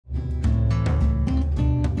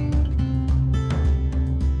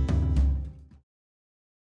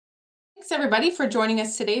Thanks everybody for joining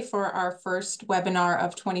us today for our first webinar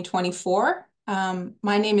of 2024.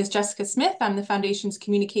 My name is Jessica Smith. I'm the Foundation's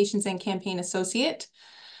Communications and Campaign Associate.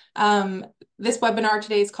 This webinar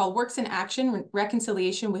today is called Works in Action,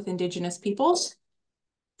 Reconciliation with Indigenous Peoples.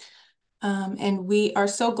 And we are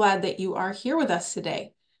so glad that you are here with us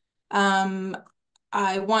today.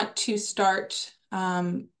 I want to start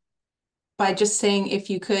by just saying if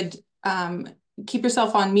you could keep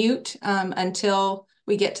yourself on mute until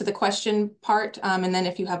we get to the question part, and then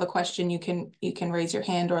if you have a question, you can raise your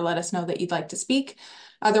hand or let us know that you'd like to speak.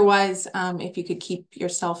 Otherwise, if you could keep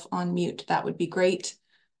yourself on mute, that would be great.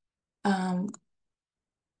 That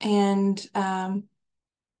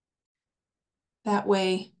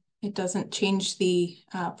way it doesn't change the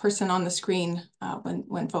person on the screen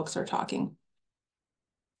when folks are talking.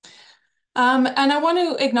 And I want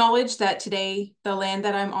to acknowledge that today the land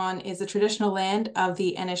that I'm on is the traditional land of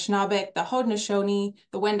the Anishinaabe, the Haudenosaunee,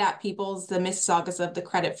 the Wendat peoples, the Mississaugas of the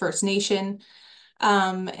Credit First Nation,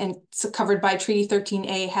 and it's covered by Treaty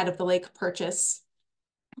 13A, Head of the Lake Purchase.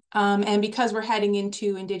 And because we're heading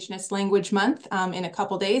into Indigenous Language Month in a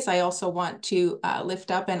couple days, I also want to lift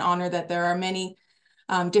up and honor that there are many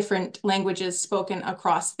different languages spoken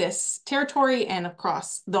across this territory and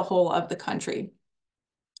across the whole of the country.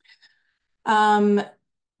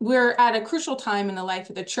 We're at a crucial time in the life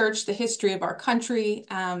of the church, the history of our country,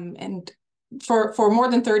 and for more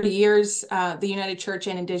than 30 years, the United Church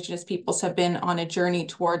and Indigenous peoples have been on a journey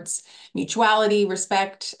towards mutuality,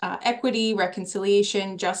 respect, equity,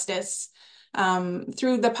 reconciliation, justice,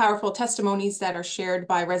 through the powerful testimonies that are shared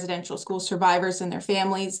by residential school survivors and their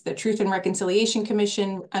families. The Truth and Reconciliation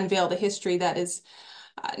Commission unveiled a history that is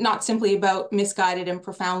not simply about misguided and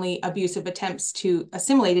profoundly abusive attempts to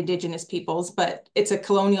assimilate Indigenous peoples, but it's a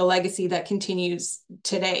colonial legacy that continues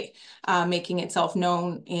today, making itself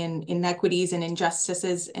known in inequities and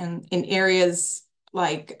injustices in areas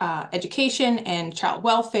like education and child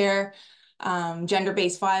welfare,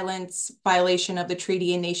 gender-based violence, violation of the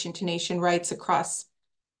treaty and nation-to-nation rights across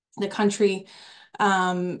the country,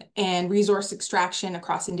 and resource extraction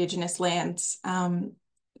across Indigenous lands.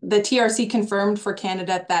 The TRC confirmed for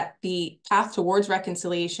Canada that the path towards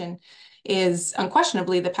reconciliation is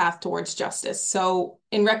unquestionably the path towards justice. So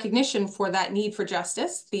in recognition for that need for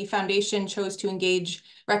justice, the Foundation chose to engage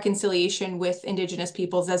reconciliation with Indigenous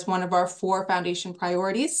peoples as one of our 4 Foundation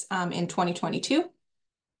priorities in 2022.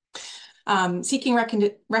 Seeking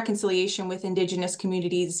reconciliation with Indigenous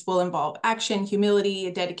communities will involve action, humility,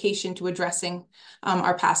 a dedication to addressing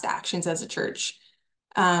our past actions as a church.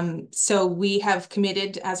 So we have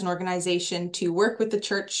committed as an organization to work with the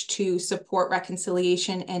church to support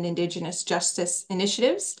reconciliation and Indigenous justice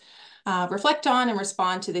initiatives, reflect on and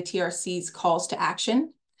respond to the TRC's calls to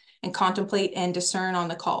action, and contemplate and discern on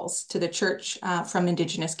the calls to the church from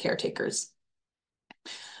Indigenous caretakers.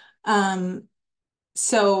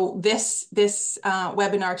 So this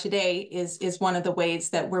webinar today is one of the ways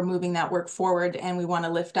that we're moving that work forward, and we want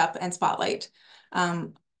to lift up and spotlight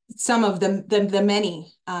some of the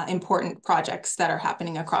many important projects that are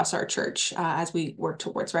happening across our church as we work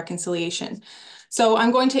towards reconciliation. So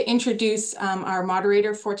I'm going to introduce our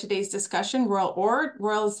moderator for today's discussion, Royal Ord.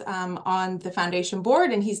 Royal's on the Foundation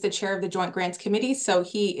board, and he's the chair of the Joint Grants Committee. So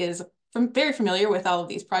he is very familiar with all of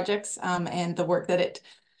these projects and the work that it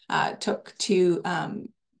took to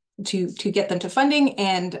get them to funding.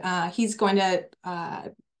 And he's going to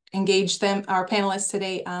engage them, our panelists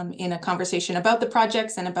today, in a conversation about the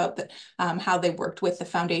projects and about how they worked with the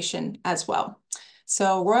Foundation as well.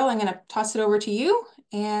 So Royal, I'm going to toss it over to you,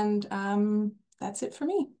 and that's it for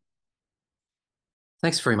me.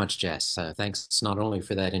 Thanks very much, Jess. Thanks not only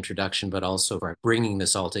for that introduction, but also for bringing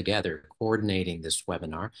this all together, coordinating this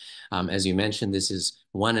webinar. As you mentioned, this is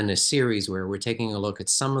one in a series where we're taking a look at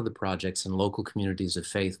some of the projects in local communities of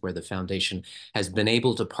faith where the Foundation has been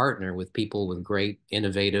able to partner with people with great,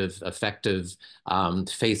 innovative, effective,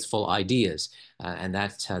 faithful ideas. And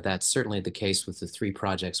that's certainly the case with the 3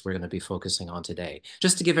 projects we're going to be focusing on today.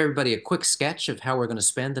 Just to give everybody a quick sketch of how we're going to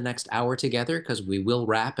spend the next hour together, because we will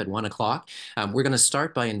wrap at 1 o'clock. We're going to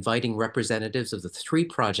start by inviting representatives of the 3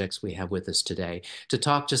 projects we have with us today to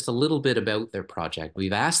talk just a little bit about their project.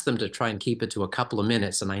 We've asked them to try and keep it to a couple of minutes,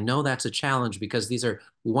 and I know that's a challenge because these are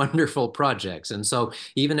wonderful projects. And so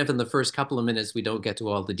even if in the first couple of minutes we don't get to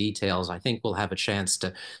all the details, I think we'll have a chance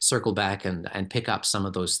to circle back and pick up some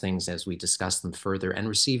of those things as we discuss them further and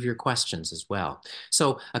receive your questions as well.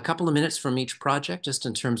 So a couple of minutes from each project, just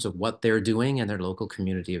in terms of what they're doing in their local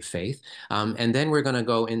community of faith. And then we're going to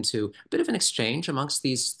go into a bit of an exchange amongst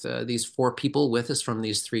these four people with us from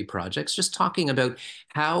these three projects, just talking about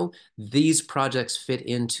how these projects fit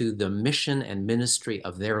into the mission and ministry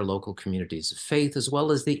of their local communities of faith, as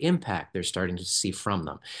well as the impact they're starting to see from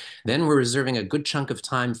them. Then we're reserving a good chunk of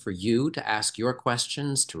time for you to ask your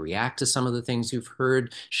questions, to react to some of the things you've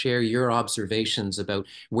heard, share your observations about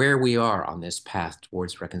where we are on this path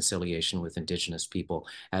towards reconciliation with Indigenous people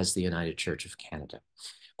as the United Church of Canada.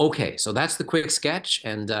 Okay, so that's the quick sketch,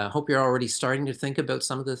 and hope you're already starting to think about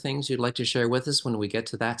some of the things you'd like to share with us when we get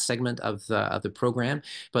to that segment of the program.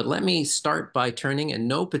 But let me start by turning, in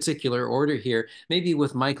no particular order here, maybe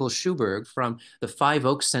with Michael Schuberg from the Five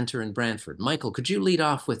Oaks Center in Brantford. Michael, could you lead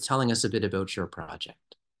off with telling us a bit about your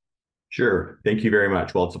project? Sure. Thank you very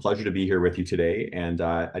much. Well, it's a pleasure to be here with you today. And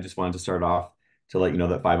I just wanted to start off to let you know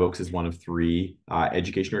that Five Oaks is one of three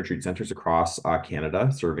education retreat centers across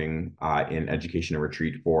Canada, serving in education and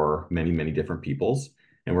retreat for many, many different peoples.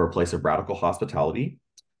 And we're a place of radical hospitality.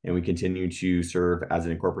 And we continue to serve as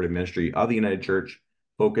an incorporated ministry of the United Church,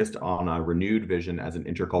 focused on a renewed vision as an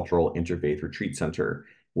intercultural interfaith retreat center,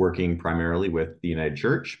 working primarily with the United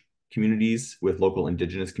Church communities, with local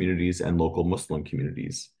Indigenous communities, and local Muslim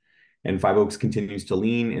communities. And Five Oaks continues to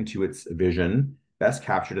lean into its vision, best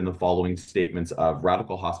captured in the following statements of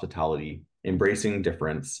radical hospitality, embracing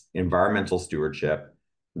difference, environmental stewardship,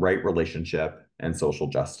 right relationship, and social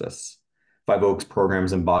justice. Five Oaks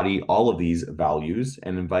programs embody all of these values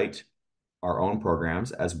and invite our own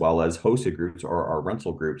programs, as well as hosted groups or our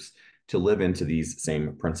rental groups, to live into these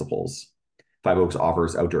same principles. Five Oaks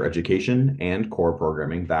offers outdoor education and core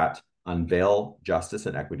programming that unveil justice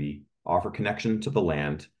and equity, offer connection to the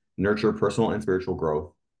land, nurture personal and spiritual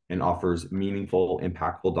growth, and offers meaningful,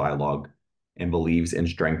 impactful dialogue, and believes in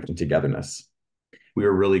strength and togetherness. We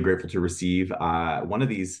were really grateful to receive one of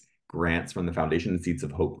these grants from the Foundation Seeds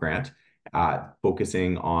of Hope grant,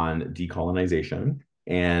 focusing on decolonization.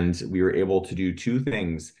 And we were able to do two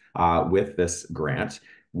things with this grant.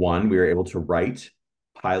 One, we were able to write,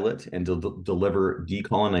 pilot, and deliver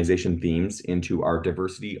decolonization themes into our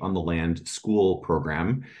Diversity on the Land school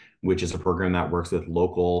program, which is a program that works with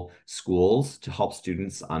local schools to help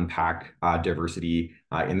students unpack diversity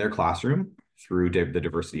in their classroom through the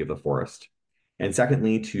diversity of the forest. And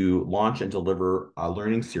secondly, to launch and deliver a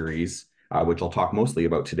learning series, which I'll talk mostly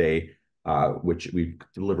about today, which we've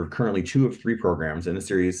delivered currently 2 of 3 programs in a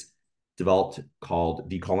series developed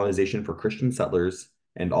called Decolonization for Christian Settlers,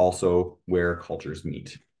 and also Where Cultures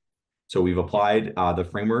Meet. So we've applied the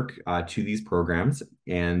framework to these programs,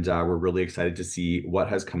 and we're really excited to see what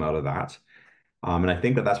has come out of that. And I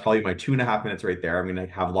think that that's probably my 2.5 minutes right there. I'm going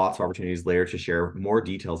to have lots of opportunities later to share more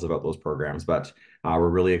details about those programs, but we're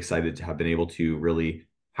really excited to have been able to really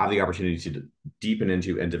have the opportunity to deepen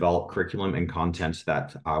into and develop curriculum and content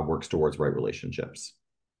that works towards right relationships.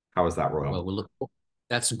 How is that, Royal? Well, we'll look.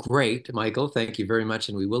 That's great, Michael. Thank you very much.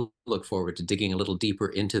 And we will look forward to digging a little deeper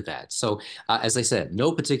into that. So, as I said,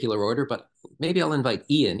 no particular order, but maybe I'll invite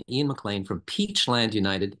Ian McLean from Peachland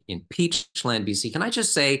United in Peachland, BC. Can I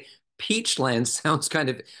just say, Peachland sounds kind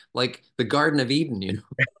of like the Garden of Eden, you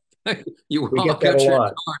know? You We get walk that a out your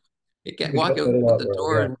lot. door, you We get get walk that out a lot, the Will.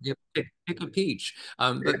 door Yeah, and you pick a peach.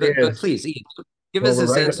 it But is. please, Ian, give Well, us we're a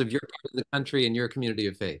right. sense of your part of the country and your community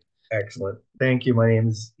of faith. Excellent. Thank you. My name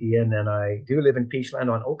is Ian, and I do live in Peachland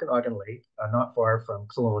on Okanagan Lake, not far from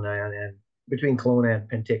Kelowna and between Kelowna and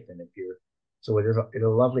Penticton. So it is a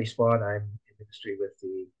lovely spot. I'm in ministry with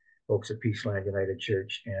the folks at Peachland United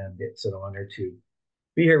Church, and it's an honor to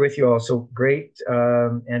be here with you all. So great.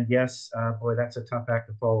 And yes, boy, that's a tough act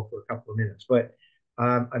to follow for a couple of minutes, but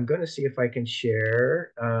I'm going to see if I can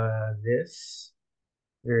share this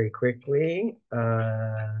very quickly.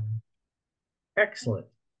 Excellent.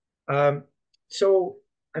 Um, so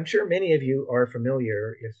I'm sure many of you are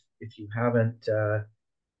familiar. If you haven't,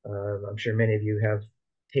 I'm sure many of you have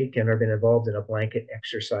taken or been involved in a blanket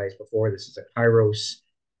exercise before. This is a Kairos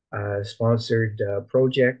sponsored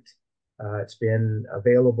project. It's been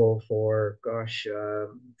available for,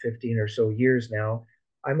 15 or so years now.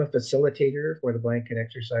 I'm a facilitator for the blanket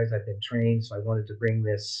exercise. I've been trained, so I wanted to bring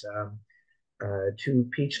this to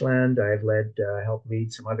Peachland. I've helped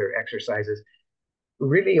lead some other exercises.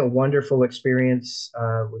 Really a wonderful experience.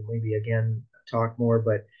 We'll maybe again talk more,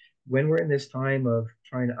 but when we're in this time of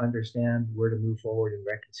trying to understand where to move forward in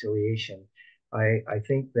reconciliation, I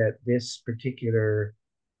think that this particular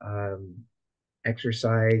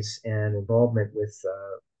exercise and involvement with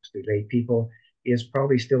lay people is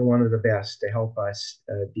probably still one of the best to help us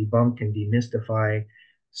debunk and demystify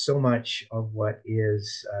so much of what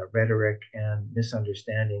is rhetoric and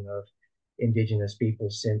misunderstanding of Indigenous people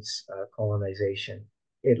since colonization.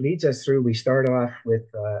 It leads us through, we start off with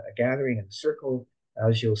a gathering in a circle,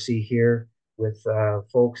 as you'll see here, with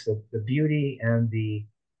folks, the beauty and the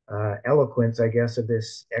eloquence, I guess, of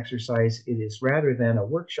this exercise. It is rather than a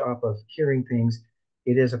workshop of hearing things,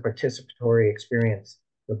 it is a participatory experience.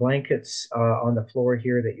 The blankets on the floor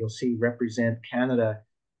here that you'll see represent Canada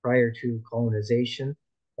prior to colonization.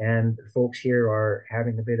 And the folks here are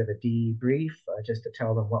having a bit of a debrief just to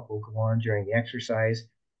tell them what will go on during the exercise.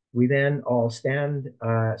 We then all stand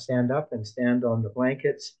up and stand on the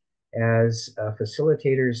blankets as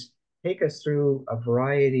facilitators take us through a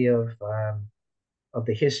variety of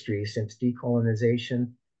the history since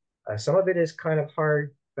decolonization. Some of it is kind of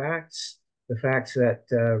hard facts, the facts that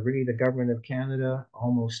really the government of Canada,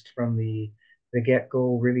 almost from the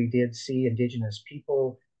get-go, really did see Indigenous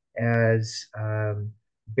people as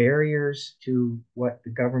barriers to what the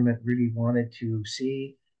government really wanted to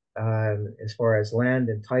see as far as land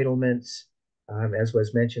entitlements, as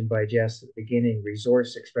was mentioned by Jess at the beginning,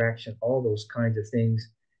 resource extraction, all those kinds of things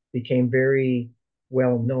became very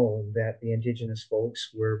well known that the Indigenous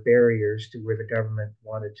folks were barriers to where the government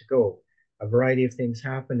wanted to go. A variety of things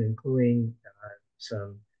happened, including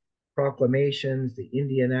some proclamations, the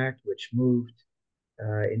Indian Act, which moved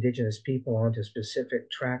Indigenous people onto specific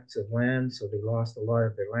tracts of land, so they lost a lot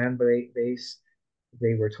of their land base.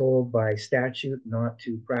 They were told by statute not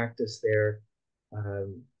to practice their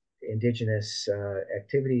Indigenous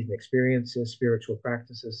activities and experiences, spiritual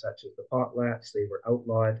practices such as the potlatch. They were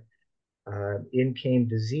outlawed. In came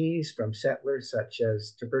disease from settlers such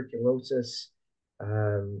as tuberculosis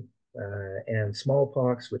and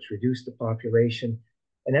smallpox, which reduced the population.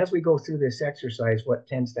 And as we go through this exercise, what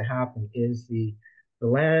tends to happen is the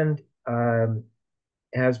land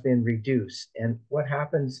has been reduced. And what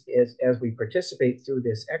happens is, as we participate through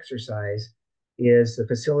this exercise, is the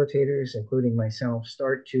facilitators, including myself,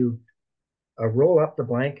 start to roll up the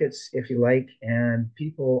blankets, if you like, and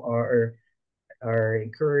people are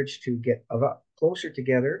encouraged to get closer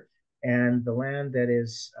together, and the land that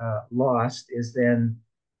is lost is then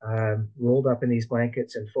rolled up in these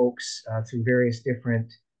blankets, and folks through various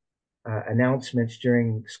different announcements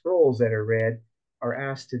during scrolls that are read are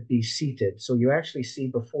asked to be seated. So you actually see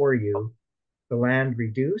before you the land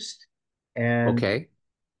reduced, and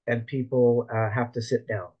people have to sit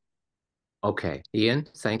down. Okay, Ian,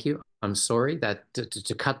 thank you. I'm sorry that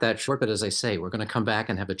to cut that short, but as I say, we're going to come back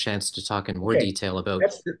and have a chance to talk in more detail about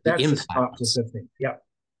the impact. Yeah.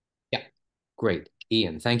 Yeah, great.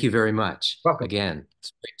 Ian, thank you very much. Welcome. Again,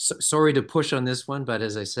 sorry to push on this one, but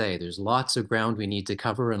as I say, there's lots of ground we need to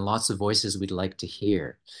cover and lots of voices we'd like to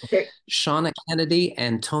hear. Okay. Shauna Kennedy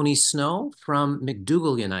and Tony Snow from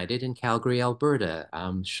McDougall United in Calgary, Alberta.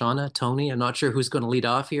 Shauna, Tony, I'm not sure who's going to lead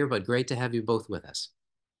off here, but great to have you both with us.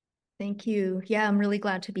 Thank you. Yeah, I'm really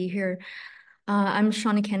glad to be here. I'm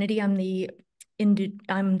Shauna Kennedy. I'm the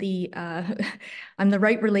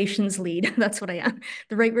right relations lead. That's what I am.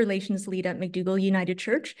 The right relations lead at McDougall United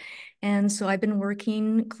Church. And so I've been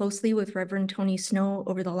working closely with Reverend Tony Snow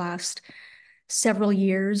over the last several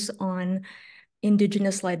years on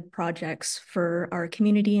Indigenous-led projects for our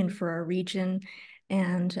community and for our region.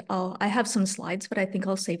 And I have some slides, but I think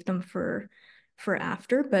I'll save them for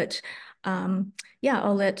after. But yeah,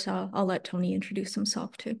 I'll let Tony introduce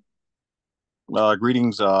himself too.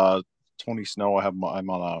 Greetings, Tony Snow. I'm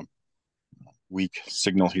on a weak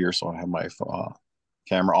signal here, so I have my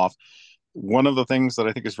camera off. One of the things that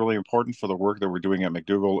I think is really important for the work that we're doing at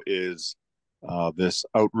McDougall is this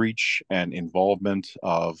outreach and involvement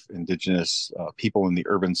of Indigenous people in the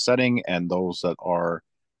urban setting and those that are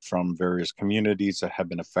from various communities that have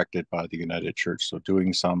been affected by the United Church. So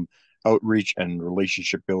doing some outreach and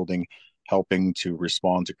relationship building, helping to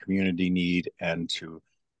respond to community need and to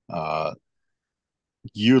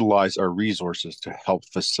utilize our resources to help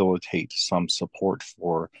facilitate some support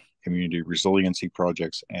for community resiliency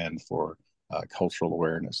projects and for cultural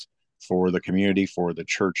awareness for the community, for the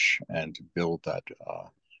church, and to build that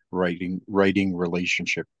writing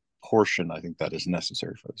relationship portion. I think that is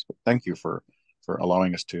necessary for this. But thank you for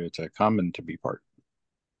allowing us to come and to be part.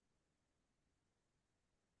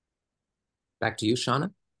 Back to you,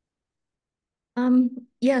 Shauna.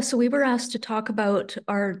 Yeah, so we were asked to talk about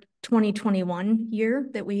our 2021 year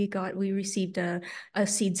that we received a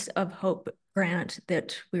Seeds of Hope grant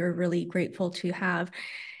that we were really grateful to have.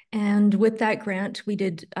 And with that grant, we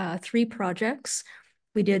did 3 projects.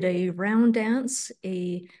 We did a round dance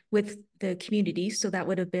with the community. So that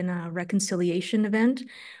would have been a reconciliation event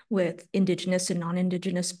with Indigenous and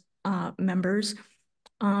non-Indigenous members.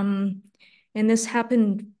 And this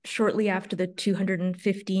happened shortly after the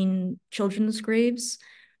 215 children's graves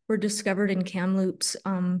were discovered in Kamloops.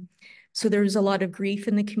 So there was a lot of grief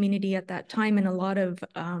in the community at that time, and a lot of,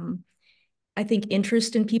 I think,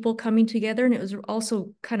 interest in people coming together. And it was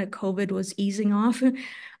also kind of COVID was easing off.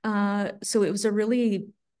 So it was a really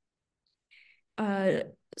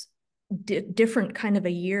different kind of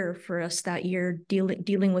a year for us that year,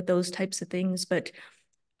 dealing with those types of things. But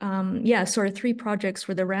yeah, so our 3 projects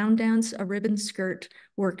were the round dance, a ribbon skirt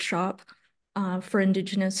workshop for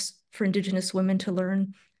Indigenous women to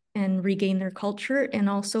learn and regain their culture, and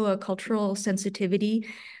also a cultural sensitivity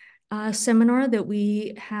seminar that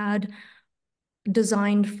we had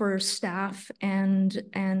designed for staff and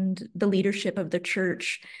the leadership of the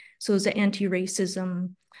church. So it was anti-racism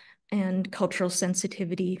and cultural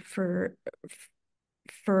sensitivity for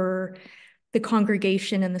the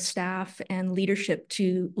congregation and the staff and leadership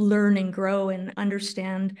to learn and grow and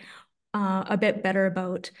understand a bit better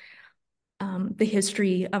about the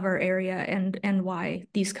history of our area and why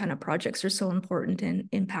these kind of projects are so important and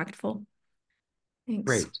impactful. Thanks.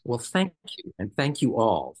 Great. Well, thank you. And thank you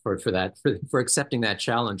all for accepting that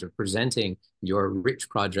challenge of presenting your rich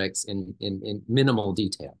projects in minimal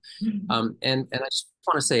detail. Mm-hmm. And I just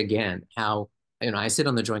want to say again how, I sit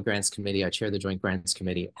on the Joint Grants Committee, I chair the Joint Grants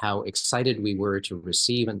Committee, how excited we were to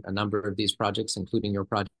receive a number of these projects, including your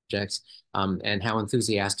projects, and how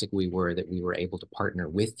enthusiastic we were that we were able to partner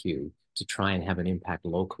with you to try and have an impact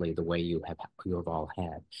locally the way you have all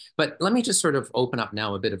had. But let me just sort of open up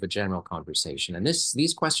now a bit of a general conversation. And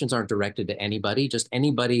these questions aren't directed to anybody, just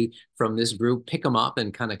anybody from this group, pick them up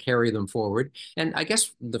and kind of carry them forward. And I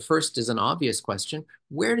guess the first is an obvious question.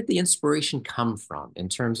 Where did the inspiration come from in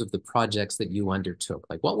terms of the projects that you undertook?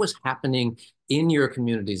 Like, what was happening in your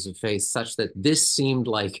communities of faith such that this seemed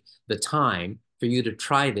like the time for you to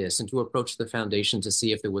try this and to approach the foundation to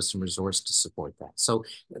see if there was some resource to support that? So,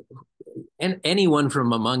 and anyone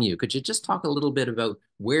from among you, could you just talk a little bit about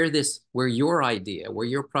where your idea, where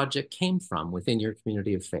your project came from within your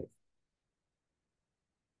community of faith?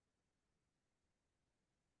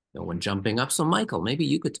 No one jumping up. So Michael, maybe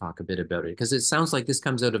you could talk a bit about it, because it sounds like this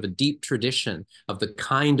comes out of a deep tradition of the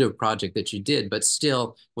kind of project that you did, but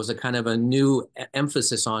still was a kind of a new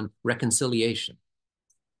emphasis on reconciliation.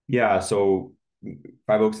 Yeah, so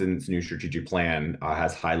Five Oaks' new strategic plan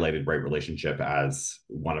has highlighted right relationship as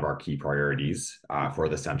one of our key priorities for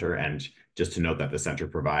the center. And just to note that the center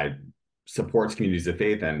supports communities of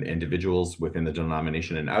faith and individuals within the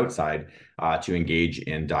denomination and outside to engage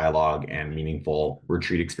in dialogue and meaningful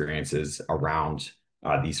retreat experiences around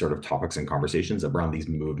these sort of topics and conversations around these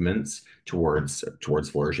movements towards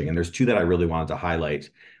flourishing. And there's 2 that I really wanted to highlight.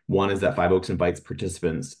 One is that Five Oaks invites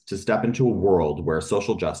participants to step into a world where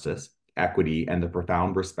social justice, equity, and the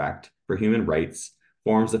profound respect for human rights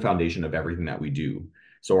forms the foundation of everything that we do.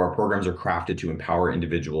 So our programs are crafted to empower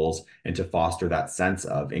individuals and to foster that sense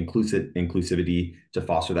of inclusivity, to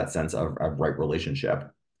foster that sense of right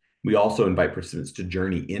relationship. We also invite participants to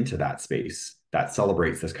journey into that space that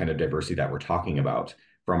celebrates this kind of diversity that we're talking about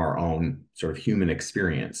from our own sort of human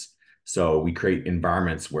experience. So we create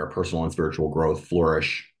environments where personal and spiritual growth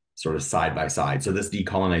flourish sort of side by side. So this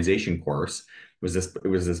decolonization course was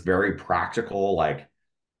this very practical, like,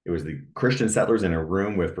 it was the Christian settlers in a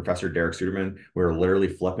room with Professor Derek Suderman. We were literally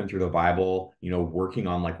flipping through the Bible, working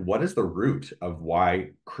on, like, what is the root of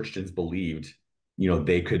why Christians believed,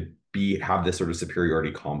 they could have this sort of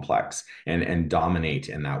superiority complex and dominate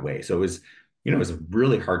in that way. So it was a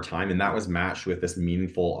really hard time. And that was matched with this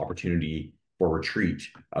meaningful opportunity for retreat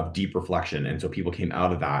of deep reflection. And so people came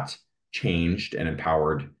out of that changed and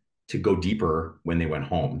empowered to go deeper when they went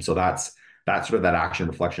home. So that's sort of that action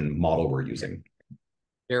reflection model we're using.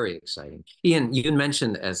 Very exciting. Ian, you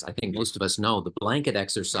mentioned, as I think most of us know, the blanket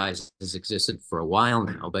exercise has existed for a while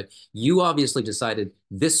now, but you obviously decided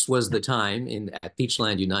this was the time at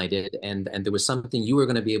Peachland United, and there was something you were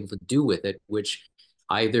going to be able to do with it, which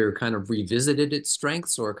either kind of revisited its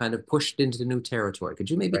strengths or kind of pushed into new territory. Could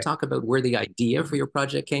you maybe talk about where the idea for your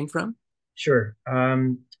project came from? Sure.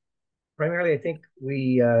 Primarily, I think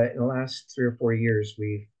we, in the last 3 or 4 years,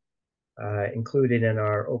 we've included in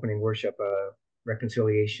our opening worship a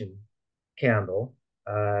reconciliation candle.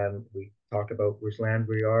 We talk about whose land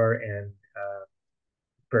we are and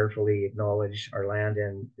prayerfully acknowledge our land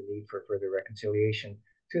and the need for further reconciliation.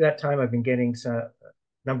 Through that time, I've been getting a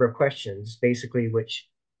number of questions, basically, which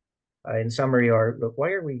in summary are, look, why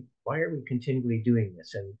are we continually doing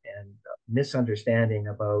this, and misunderstanding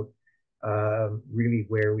about really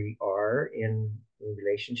where we are in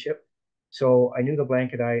relationship. So I knew the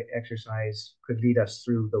blanket eye exercise could lead us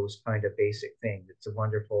through those kind of basic things. It's a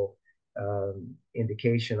wonderful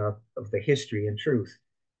indication of the history and truth.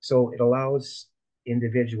 So it allows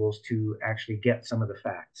individuals to actually get some of the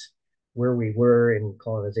facts, where we were in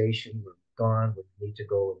colonization, we're gone, we need to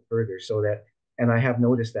go further. So that, and I have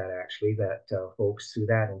noticed that actually, that folks through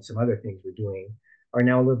that and some other things we're doing are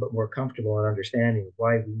now a little bit more comfortable in understanding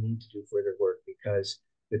why we need to do further work, because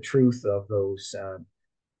the truth of those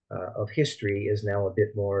of history is now a bit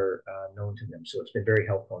more known to them. So it's been very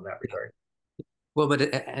helpful in that regard. Well, but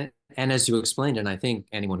and as you explained, and I think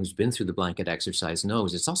anyone who's been through the blanket exercise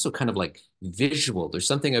knows, it's also kind of like visual. There's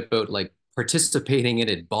something about like participating in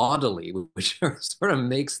it bodily, which sort of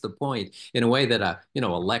makes the point in a way that a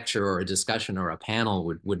lecture or a discussion or a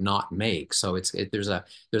panel would not make. So there's a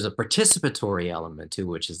participatory element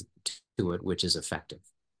to it which is effective.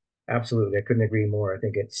 Absolutely, I couldn't agree more. I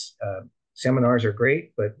think it's seminars are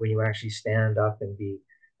great, but when you actually stand up and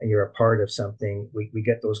you're a part of something, we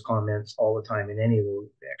get those comments all the time in any of the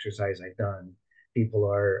exercise I've done. People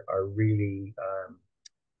are really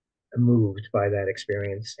moved by that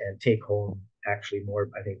experience and take home actually more,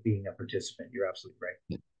 I think, being a participant. You're absolutely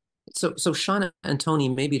right. So Shauna and Tony,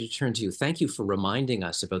 maybe to turn to you, thank you for reminding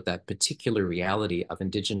us about that particular reality of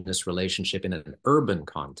Indigenous relationship in an urban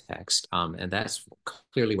context. And that's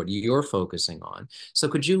clearly what you're focusing on. So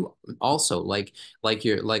could you also, like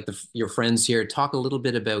your friends here, talk a little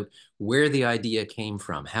bit about where the idea came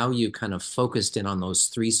from, how you kind of focused in on those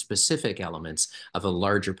three specific elements of a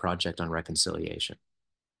larger project on reconciliation?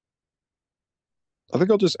 I think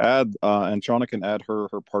I'll just add, and Shauna can add her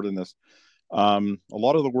part in this. A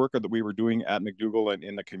lot of the work that we were doing at McDougall and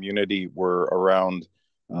in the community were around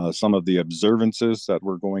some of the observances that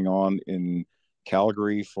were going on in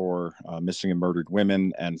Calgary for missing and murdered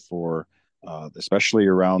women, and for especially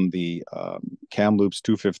around the Kamloops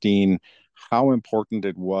 215, how important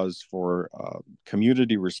it was for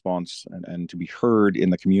community response and to be heard in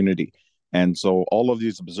the community. And so all of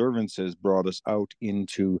these observances brought us out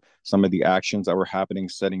into some of the actions that were happening,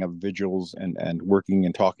 setting up vigils and working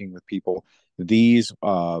and talking with people. These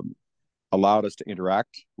allowed us to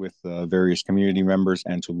interact with various community members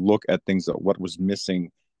and to look at things that what was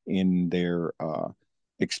missing in their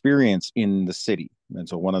experience in the city. And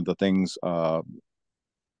so one of the things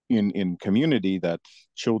in community that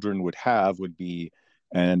children would have would be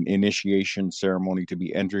an initiation ceremony to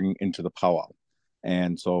be entering into the powwow.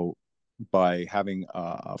 And so by having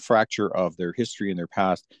a fracture of their history and their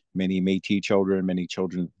past, many Métis children, many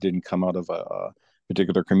children didn't come out of a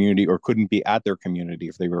particular community or couldn't be at their community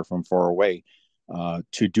if they were from far away,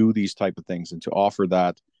 to do these type of things and to offer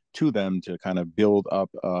that to them to kind of build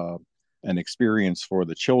up an experience for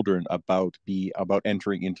the children about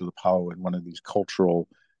entering into the powwow in one of these culturally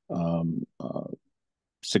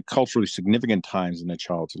significant times in a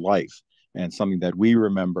child's life, and something that we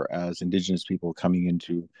remember as Indigenous people coming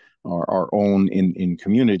into our own in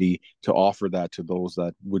community, to offer that to those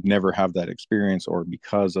that would never have that experience, or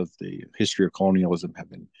because of the history of colonialism have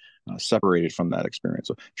been separated from that experience.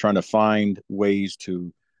 So trying to find ways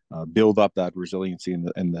to build up that resiliency, and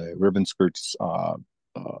the Ribbon Skirts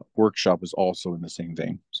workshop is also in the same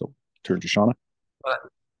vein. So turn to Shauna.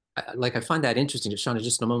 I find that interesting. Shauna,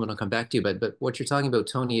 just in a moment, I'll come back to you. But what you're talking about,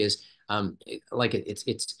 Tony, is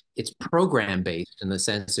it's program based in the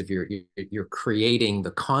sense of you're creating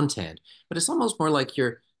the content, but it's almost more like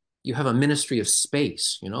you have a ministry of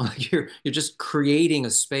space. Like you're just creating a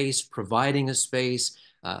space, providing a space,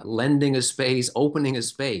 lending a space, opening a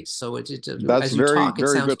space. So That's as you very talk, it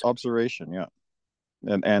very sounds good observation. Yeah,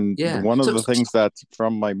 and yeah. one of the things that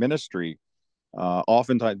from my ministry,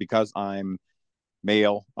 oftentimes because I'm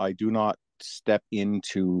male, I do not step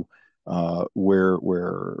into where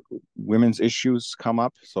women's issues come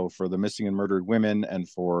up. So for the missing and murdered women, and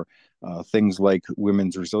for things like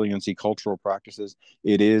women's resiliency cultural practices,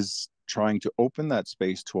 it is trying to open that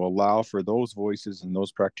space to allow for those voices and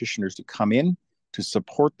those practitioners to come in, to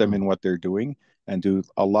support them in what they're doing, and to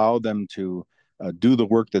allow them to do the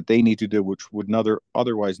work that they need to do, which would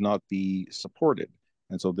otherwise not be supported.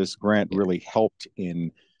 And so this grant really helped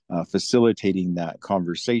in facilitating that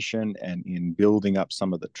conversation and in building up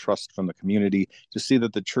some of the trust from the community to see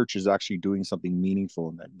that the church is actually doing something meaningful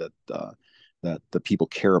and that the people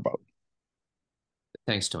care about.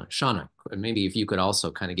 Thanks, Tony. Shauna, maybe if you could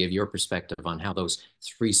also kind of give your perspective on how those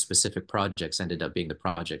three specific projects ended up being the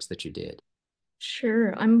projects that you did.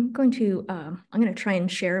 Sure. I'm going to try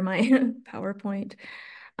and share my PowerPoint.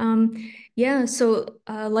 Yeah, so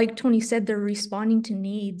like Tony said, they're responding to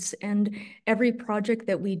needs, and every project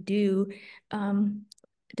that we do,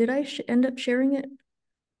 did I end up sharing it?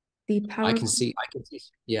 The power. I can see,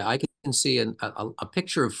 yeah, I can see a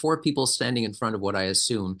picture of 4 people standing in front of what I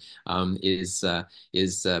assume is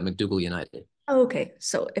McDougall United. Oh, okay,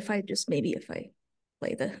 so if I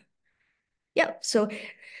play the, yeah, so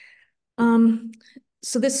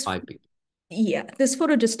this 5 people. Yeah, this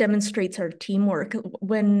photo just demonstrates our teamwork.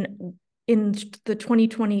 When in the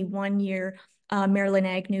 2021 year, Marilyn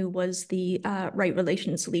Agnew was the Right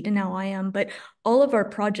Relations lead, and now I am. But all of our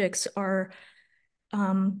projects are,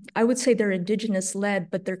 I would say they're Indigenous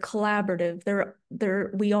led, but they're collaborative.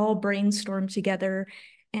 We all brainstorm together,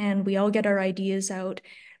 and we all get our ideas out.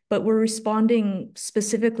 But we're responding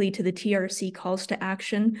specifically to the TRC calls to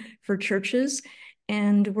action for churches,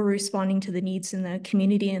 and we're responding to the needs in the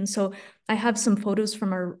community. And so I have some photos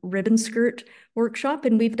from our ribbon skirt workshop,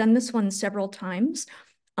 and we've done this one several times.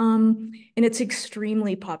 And it's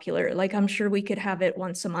extremely popular. Like, I'm sure we could have it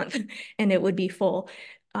once a month and it would be full.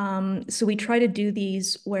 So we try to do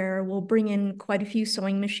these where we'll bring in quite a few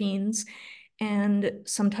sewing machines, and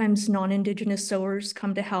sometimes non-Indigenous sewers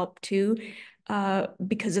come to help too,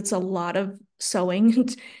 because it's a lot of sewing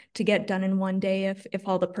to get done in one day if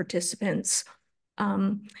all the participants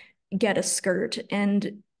get a skirt.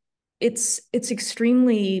 And it's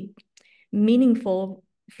extremely meaningful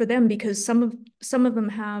for them because some of them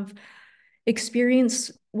have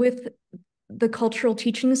experience with the cultural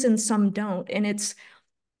teachings and some don't. And it's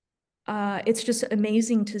just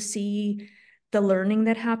amazing to see the learning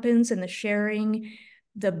that happens and the sharing,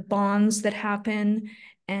 the bonds that happen,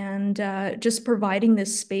 and just providing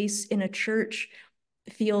this space in a church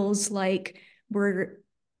feels like we're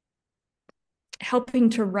helping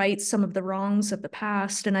to right some of the wrongs of the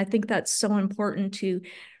past. And I think that's so important, to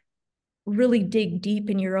really dig deep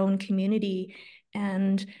in your own community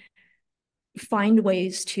and find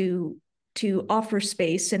ways to offer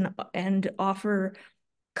space and offer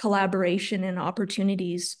collaboration and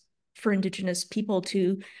opportunities for Indigenous people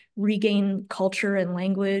to regain culture and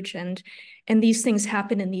language, and these things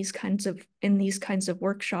happen in these kinds of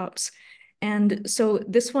workshops. And so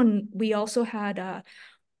this one, we also had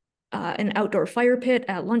an outdoor fire pit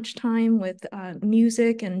at lunchtime with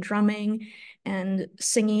music and drumming and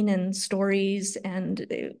singing and stories, and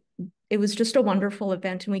it was just a wonderful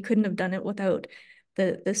event, and we couldn't have done it without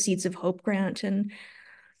the Seeds of Hope grant. And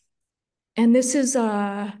this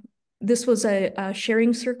was a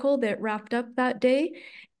sharing circle that wrapped up that day,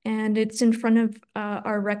 and it's in front of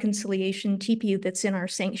our reconciliation teepee that's in our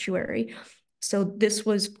sanctuary. So this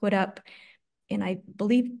was put up in, I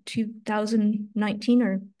believe, 2019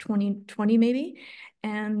 or 2020 maybe,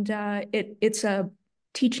 and it's a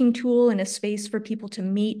teaching tool and a space for people to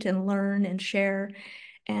meet and learn and share,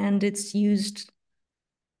 and it's used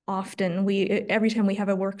often. Every time we have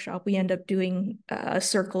a workshop, we end up doing a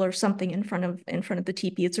circle or something in front of the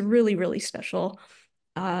teepee. It's a really, really special,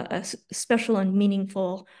 special and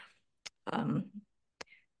meaningful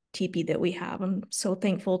teepee that we have. I'm so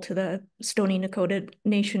thankful to the Stoney Nakoda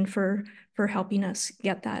Nation for helping us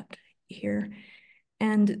get that here.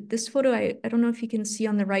 And this photo, I don't know if you can see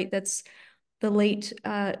on the right, that's the late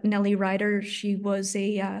Nellie Ryder. She was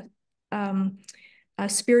a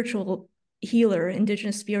spiritual healer,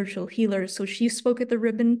 Indigenous spiritual healer. So she spoke at the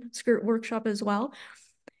ribbon skirt workshop as well,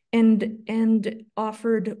 and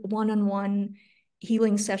offered one-on-one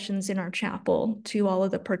healing sessions in our chapel to all of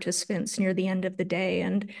the participants near the end of the day.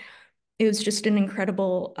 And it was just an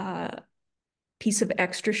incredible piece of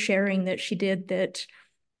extra sharing that she did that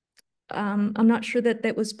I'm not sure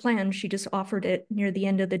that was planned. She just offered it near the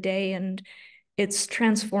end of the day, and it's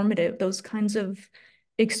transformative. Those kinds of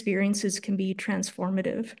experiences can be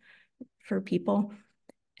transformative for people.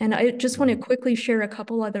 And I just want to quickly share a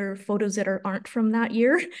couple other photos that aren't from that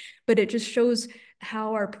year, but it just shows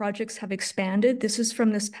how our projects have expanded. This is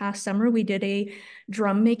from this past summer. We did a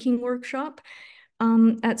drum making workshop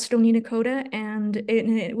at Stoney Nakoda, and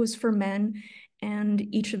it was for men, and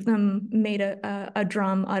each of them made a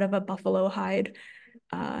drum out of a buffalo hide,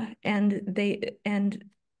 and the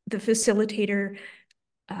facilitator,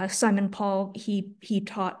 Simon Paul, he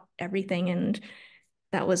taught everything, and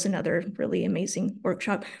that was another really amazing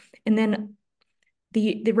workshop. And then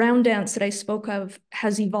the round dance that I spoke of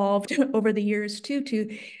has evolved over the years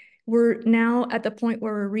too. We're now at the point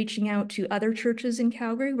where we're reaching out to other churches in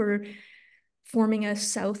Calgary. We're forming a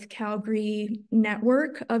South Calgary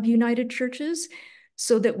network of United Churches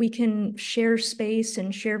so that we can share space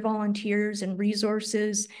and share volunteers and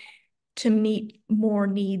resources to meet more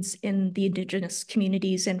needs in the Indigenous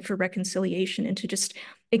communities and for reconciliation, and to just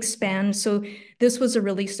expand. So this was a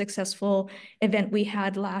really successful event we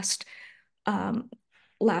had last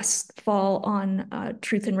last fall on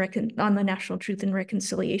on the National Truth and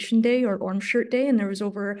Reconciliation Day, or Orange Shirt Day, and there was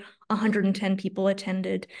over 110 people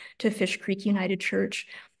attended to Fish Creek United Church.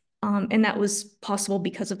 And that was possible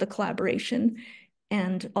because of the collaboration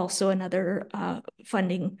and also another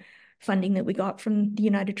funding that we got from the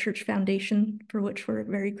United Church Foundation, for which we're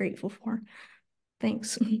very grateful for.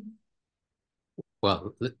 Thanks.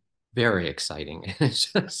 Well, very exciting.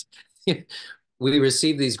 It's just, we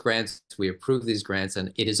receive these grants, we approve these grants,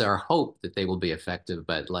 and it is our hope that they will be effective.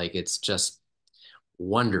 But like, it's just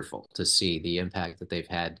wonderful to see the impact that they've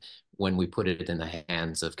had when we put it in the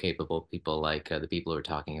hands of capable people like the people who are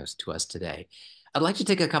talking to us today. I'd like to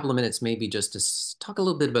take a couple of minutes maybe just to talk a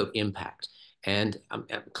little bit about impact. And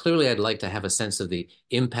clearly, I'd like to have a sense of the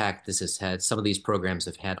impact this has had, some of these programs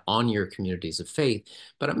have had on your communities of faith.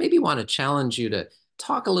 But I maybe want to challenge you to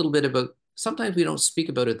talk a little bit about, sometimes we don't speak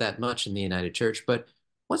about it that much in the United Church, but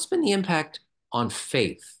what's been the impact on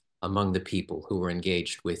faith among the people who were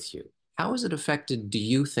engaged with you? How has it affected, do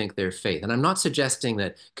you think, their faith? And I'm not suggesting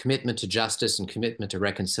that commitment to justice and commitment to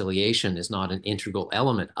reconciliation is not an integral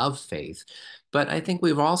element of faith, but I think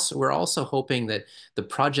we're also hoping that the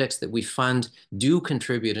projects that we fund do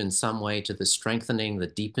contribute in some way to the strengthening, the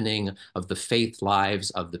deepening of the faith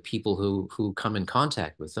lives of the people who come in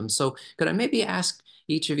contact with them. So could I maybe ask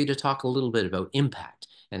each of you to talk a little bit about impact?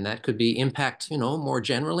 And that could be impact, more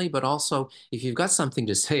generally, but also if you've got something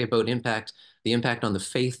to say about impact, the impact on the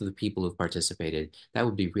faith of the people who've participated, that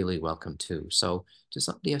would be really welcome too. So do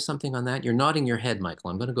you have something on that? You're nodding your head, Michael.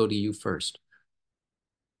 I'm going to go to you first.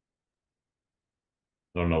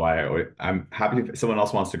 I don't know why. I'm happy if someone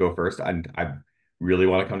else wants to go first. I really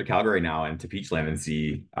want to come to Calgary now and to Peachland and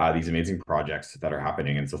see these amazing projects that are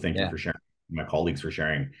happening. And so thank you for sharing, my colleagues for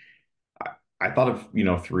sharing. I thought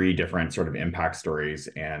of, 3 different sort of impact stories.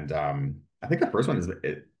 And I think the first one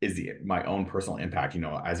is my own personal impact.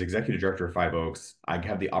 As executive director of Five Oaks, I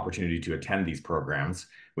have the opportunity to attend these programs,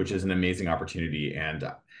 which is an amazing opportunity. And,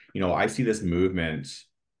 I see this movement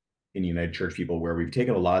in United Church people where we've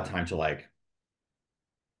taken a lot of time to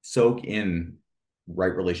soak in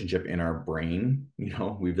right relationship in our brain.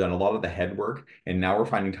 We've done a lot of the head work, and now we're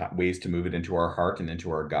finding ways to move it into our heart and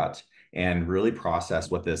into our gut and really process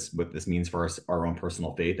what this means for us, our own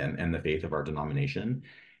personal faith and the faith of our denomination.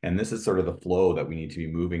 And this is sort of the flow that we need to be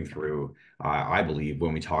moving through, I believe,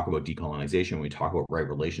 when we talk about decolonization, when we talk about right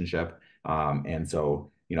relationship. And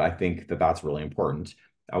so, I think that that's really important.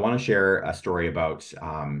 I want to share a story about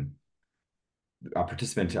a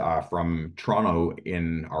participant from Toronto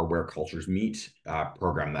in our Where Cultures Meet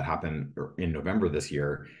program that happened in November this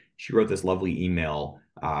year. She wrote this lovely email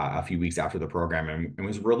a few weeks after the program and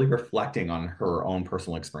was really reflecting on her own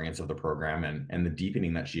personal experience of the program and the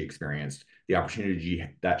deepening that she experienced, the opportunity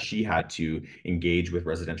that she had to engage with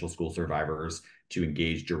residential school survivors, to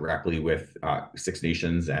engage directly with Six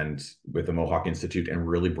Nations and with the Mohawk Institute and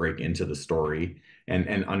really break into the story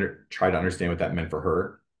and try to understand what that meant for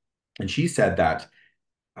her. And she said that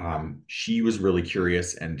she was really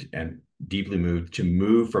curious and deeply moved to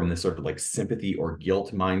move from this sort of sympathy or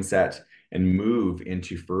guilt mindset and move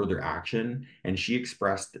into further action. And she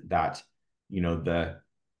expressed that,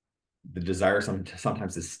 the desire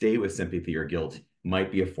sometimes to stay with sympathy or guilt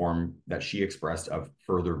might be a form that she expressed of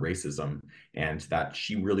further racism, and that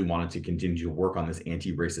she really wanted to continue to work on this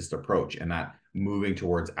anti-racist approach, and that moving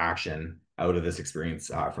towards action out of this experience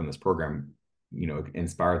from this program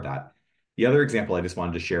inspired that. The other example I just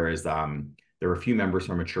wanted to share is there were a few members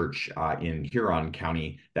from a church in Huron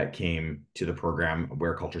County that came to the program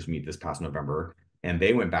Where Cultures Meet this past November, and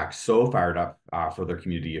they went back so fired up for their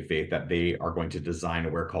community of faith that they are going to design a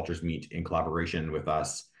Where Cultures Meet in collaboration with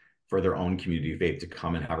us for their own community of faith to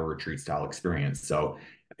come and have a retreat style experience. So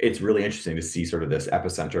it's really interesting to see sort of this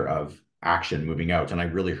epicenter of action moving out. And I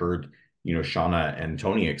really heard, Shauna and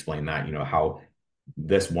Tony explain that, how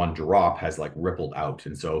this one drop has rippled out.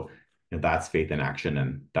 And so that's faith in action,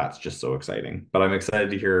 and that's just so exciting. But I'm excited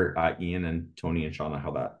to hear Ian and Tony and Shauna,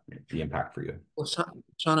 how the impact for you. Well,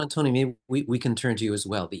 Shauna and Tony, maybe we can turn to you as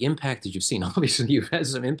well. The impact that you've seen, obviously you've had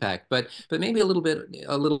some impact, but maybe a little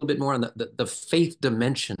bit more on the faith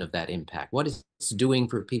dimension of that impact. What it's doing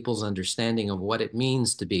for people's understanding of what it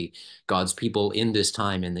means to be God's people in this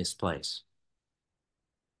time, in this place.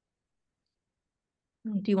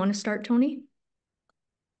 Do you want to start, Tony?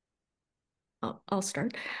 I'll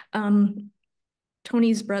start.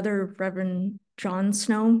 Tony's brother, Reverend John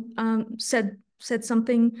Snow, said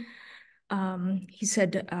something. He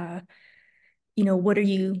said, what are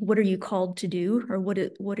you called to do, or what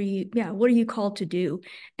are you called to do?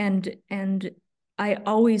 And I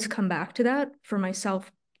always come back to that for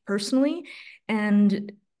myself personally,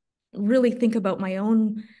 and really think about my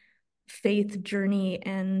own faith journey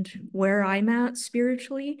and where I'm at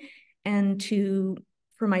spiritually, and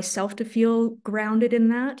for myself to feel grounded in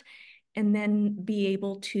that, and then be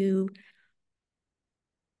able to,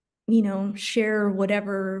 share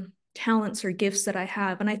whatever talents or gifts that I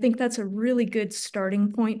have. And I think that's a really good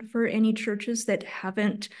starting point for any churches that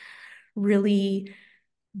haven't really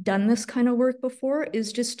done this kind of work before,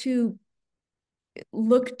 is just to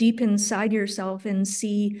look deep inside yourself and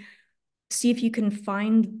see if you can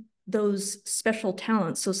find those special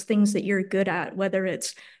talents, those things that you're good at, whether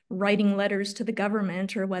it's writing letters to the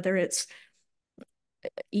government, or whether it's,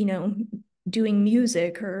 doing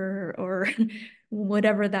music, or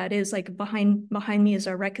whatever that is. Like behind me is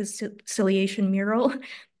our reconciliation mural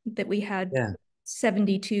that we had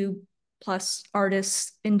 72 plus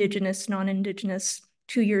artists, Indigenous, non-Indigenous,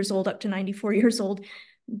 2 years old up to 94 years old,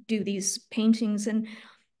 do these paintings. And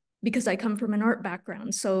because I come from an art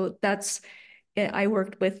background, so I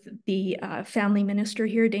worked with the family minister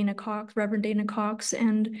here, Reverend Dana Cox,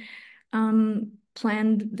 and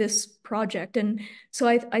planned this project. And so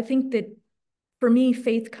I think that for me,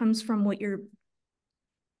 faith comes from what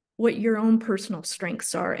your own personal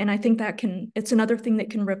strengths are. And I think it's another thing that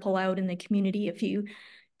can ripple out in the community if you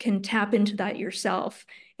can tap into that yourself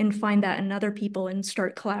and find that in other people and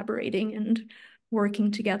start collaborating and working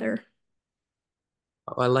together.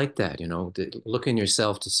 I like that, to look in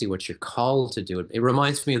yourself to see what you're called to do. It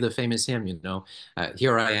reminds me of the famous hymn,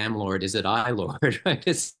 here I am, Lord, is it I, Lord? Right?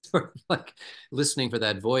 It's sort of like listening for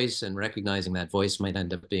that voice, and recognizing that voice might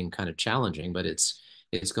end up being kind of challenging, but it's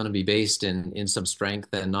going to be based in some strength,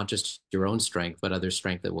 and not just your own strength, but other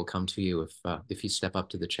strength that will come to you if you step up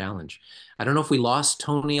to the challenge. I don't know if we lost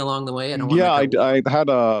Tony along the way. I don't want Yeah, to I had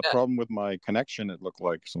a problem with my connection, it looked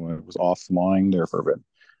like, so I was offline there for a bit.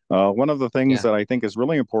 One of the things that I think is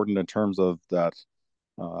really important in terms of that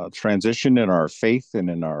transition in our faith and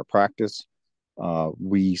in our practice,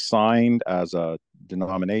 we signed as a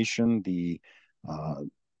denomination the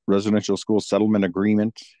Residential School Settlement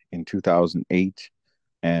Agreement in 2008,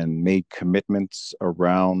 and made commitments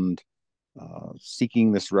around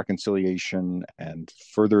seeking this reconciliation, and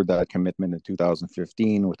furthered that commitment in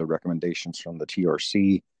 2015 with the recommendations from the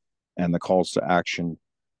TRC and the calls to action.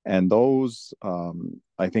 And those,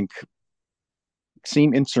 I think,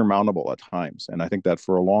 seem insurmountable at times. And I think that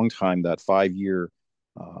for a long time, that 5-year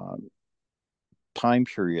time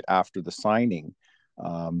period after the signing,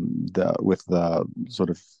 with the sort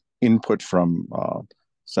of input from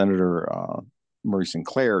Senator Murray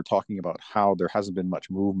Sinclair, talking about how there hasn't been much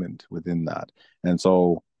movement within that. And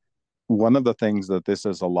so one of the things that this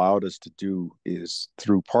has allowed us to do is,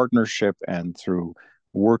 through partnership and through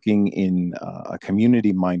working in a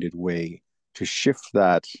community-minded way, to shift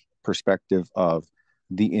that perspective of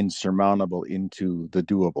the insurmountable into the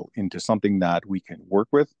doable, into something that we can work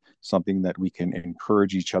with, something that we can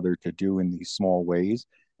encourage each other to do in these small ways,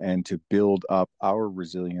 and to build up our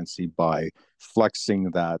resiliency by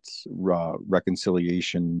flexing that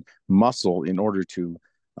reconciliation muscle in order to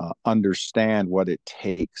understand what it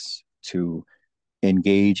takes to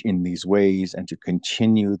engage in these ways and to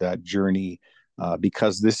continue that journey,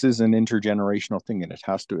 because this is an intergenerational thing, and it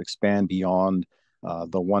has to expand beyond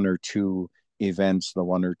the one or two events, the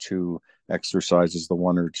one or two exercises, the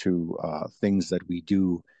one or two things that we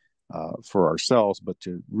do for ourselves, but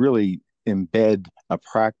to really embed a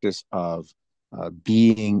practice of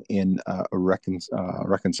being in a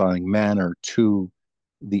reconciling manner to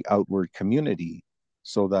the outward community,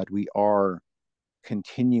 so that we are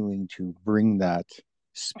continuing to bring that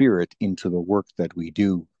spirit into the work that we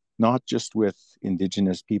do, not just with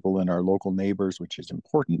Indigenous people and our local neighbors, which is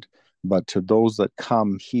important, but to those that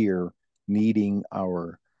come here needing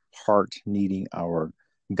our heart, needing our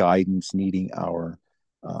guidance, needing our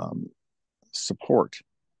support.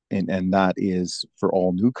 And that is for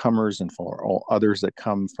all newcomers and for all others that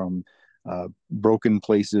come from broken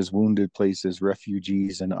places, wounded places,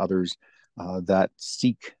 refugees, and others that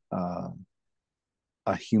seek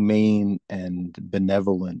a humane and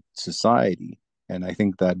benevolent society. And I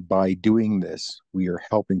think that by doing this, we are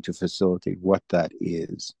helping to facilitate what that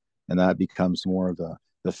is. And that becomes more of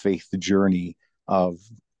the faith journey of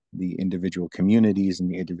the individual communities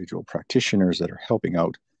and the individual practitioners that are helping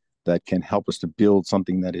out, that can help us to build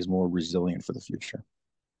something that is more resilient for the future.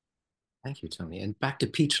 Thank you, Tony. And back to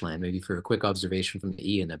Peachland, maybe for a quick observation from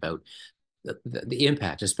Ian about the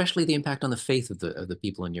impact, especially the impact on the faith of the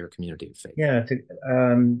people in your community of faith. Yeah.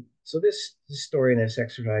 So this story and this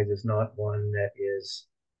exercise is not one that is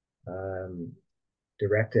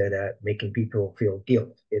directed at making people feel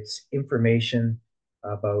guilt. It's information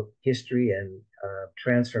about history, and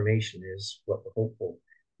transformation is what we're hopeful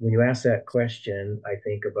when you ask that question, I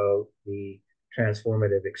think about the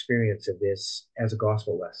transformative experience of this as a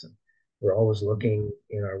gospel lesson. We're always looking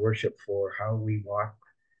in our worship for how we walk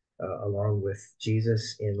along with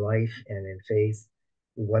Jesus in life and in faith.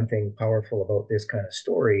 One thing powerful about this kind of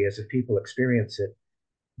story is if people experience it,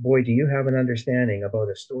 boy, do you have an understanding about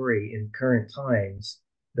a story in current times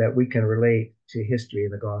that we can relate to history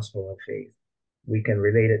and the gospel of faith. We can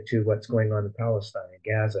relate it to what's going on in Palestine and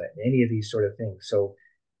Gaza and any of these sort of things. So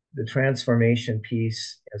the transformation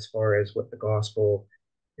piece, as far as what the gospel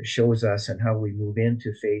shows us and how we move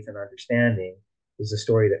into faith and understanding, is a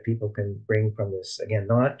story that people can bring from this. Again,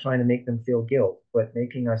 not trying to make them feel guilt, but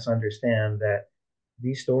making us understand that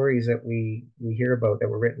these stories that we hear about that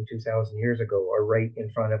were written 2,000 years ago are right in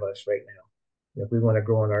front of us right now. And if we want to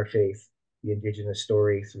grow in our faith, the Indigenous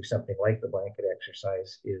story through something like the blanket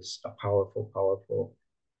exercise is a powerful, powerful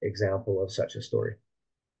example of such a story.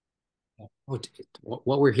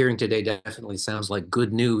 What we're hearing today definitely sounds like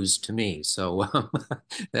good news to me. So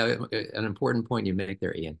an important point you make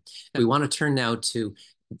there, Ian. We want to turn now to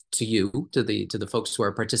you, to the folks who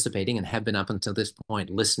are participating and have been up until this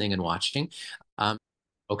point listening and watching.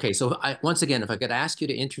 Okay, so once again, if I could ask you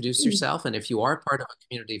to introduce yourself, and if you are part of a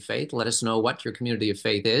community of faith, let us know what your community of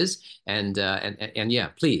faith is, and yeah,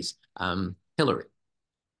 please, Hillary.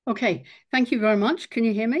 Okay, thank you very much. Can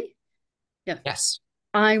you hear me? Yes. Yes.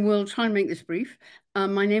 I will try and make this brief.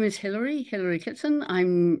 My name is Hillary Kitson.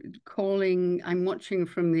 I'm watching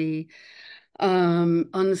from the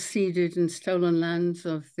unceded and stolen lands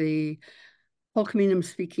of the Hulkaminam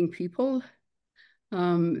speaking people,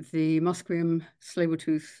 the Musqueam,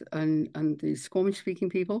 Tsleil-Waututh, and the Squamish speaking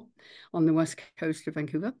people on the west coast of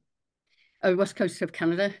Vancouver, west coast of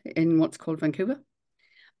Canada in what's called Vancouver.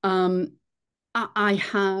 I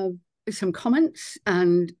have some comments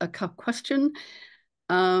and a question.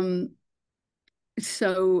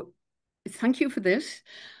 So thank you for this.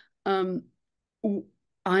 I'm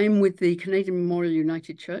with the Canadian Memorial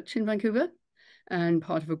United Church in Vancouver and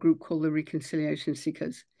part of a group called the Reconciliation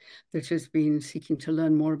Seekers that has been seeking to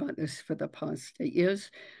learn more about this for the past 8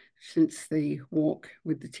 years since the walk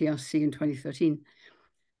with the TRC in 2013.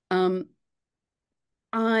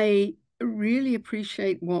 I really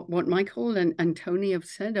appreciate what Michael and Tony have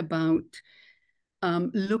said about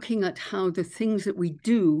looking at how the things that we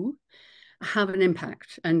do have an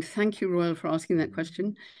impact. And thank you, Royal, for asking that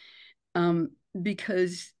question,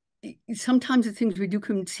 because sometimes the things we do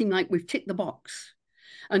can seem like we've ticked the box.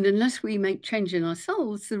 And unless we make change in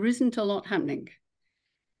ourselves, there isn't a lot happening.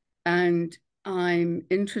 And I'm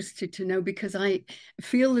interested to know, because I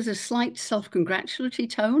feel there's a slight self-congratulatory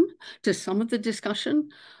tone to some of the discussion.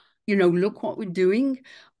 You know, look what we're doing.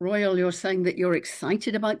 Royal, you're saying that you're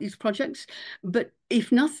excited about these projects, but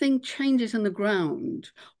if nothing changes on the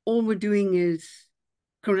ground, all we're doing is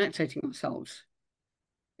congratulating ourselves,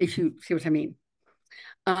 if you see what I mean.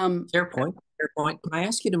 Fair point. Fair point. Can I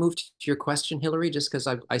ask you to move to your question, Hillary, just because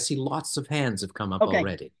I see lots of hands have come up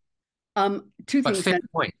already. Two things. Fair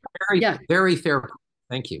point. Very fair point.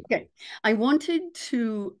 Thank you. Okay. I wanted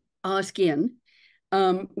to ask Ian,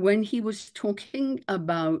 when he was talking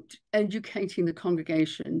about educating the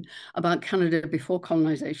congregation about Canada before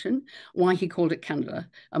colonization, why he called it Canada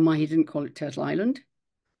and why he didn't call it Turtle Island.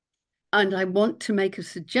 And I want to make a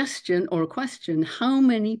suggestion or a question: how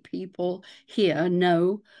many people here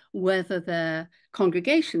know whether their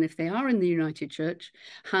congregation, if they are in the United Church,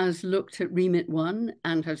 has looked at Remit 1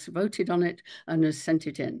 and has voted on it and has sent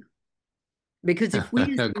it in? Because if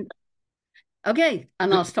we... Okay,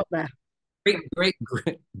 and I'll stop there. Great,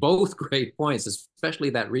 both great points, especially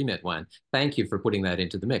that remit one. Thank you for putting that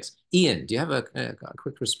into the mix. Ian, do you have a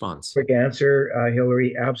quick response? Quick answer,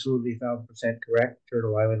 Hillary, absolutely 1,000% correct.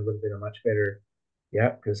 Turtle Island would have been a much better,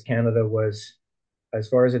 because Canada was, as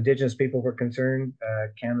far as Indigenous people were concerned,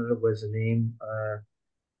 Canada was a name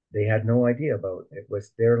they had no idea about. It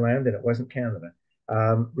was their land and it wasn't Canada.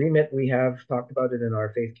 Remit, we have talked about it in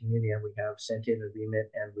our faith community, and we have sent in a remit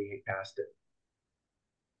and we passed it.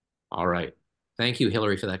 All right. Thank you,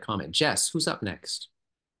 Hillary, for that comment. Jess, who's up next?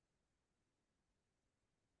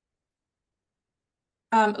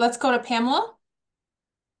 Let's go to Pamela.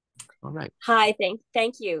 All right. Hi,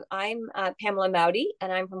 thank you. I'm Pamela Mowdy,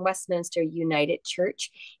 and I'm from Westminster United Church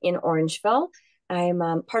in Orangeville.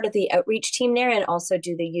 I'm part of the outreach team there and also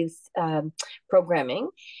do the youth programming.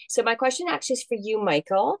 So my question actually is for you,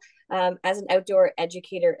 Michael. As an outdoor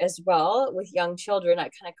educator as well with young children, I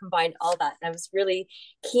kind of combined all that. And I was really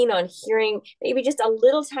keen on hearing maybe just a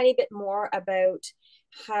little tiny bit more about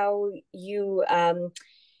how you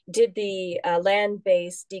did the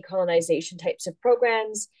land-based decolonization types of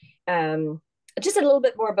programs. Just a little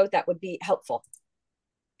bit more about that would be helpful.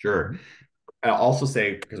 Sure. I'll also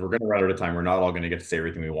say, because we're going to run out of time, we're not all going to get to say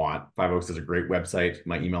everything we want. Five Oaks is a great website.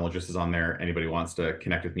 My email address is on there. Anybody wants to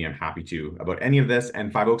connect with me, I'm happy to about any of this.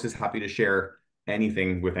 And Five Oaks is happy to share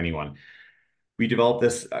anything with anyone. We developed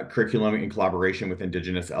this curriculum in collaboration with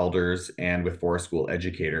Indigenous elders and with forest school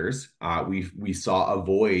educators. We saw a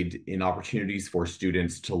void in opportunities for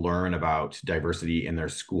students to learn about diversity in their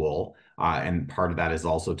school. And part of that is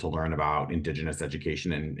also to learn about Indigenous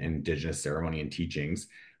education and Indigenous ceremony and teachings.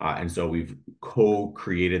 And so we've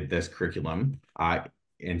co-created this curriculum.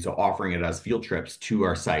 And so offering it as field trips to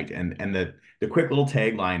our site. And the quick little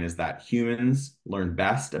tagline is that humans learn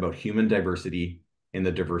best about human diversity in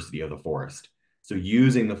the diversity of the forest. So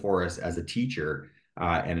using the forest as a teacher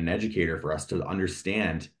and an educator for us to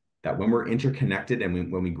understand that when we're interconnected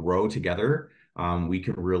and when we grow together, we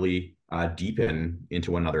can really deepen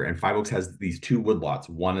into one another. And Five Oaks has these two woodlots.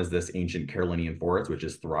 One is this ancient Carolinian forest, which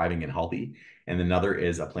is thriving and healthy. And another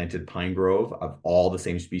is a planted pine grove of all the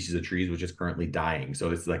same species of trees, which is currently dying. So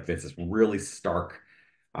it's like this really stark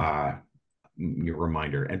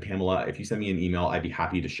reminder. And Pamela, if you send me an email, I'd be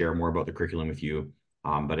happy to share more about the curriculum with you.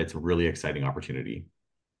 But it's a really exciting opportunity.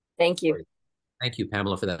 Thank you. Thank you,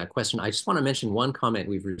 Pamela, for that question. I just want to mention one comment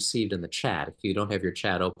we've received in the chat. If you don't have your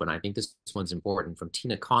chat open, I think this one's important, from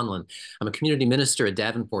Tina Conlon. I'm a community minister at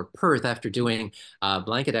Davenport, Perth. After doing a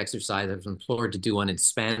blanket exercise, I was implored to do one in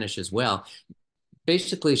Spanish as well.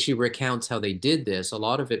 Basically, she recounts how they did this, a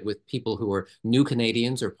lot of it with people who are new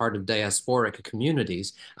Canadians or part of diasporic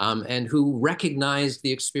communities, and who recognized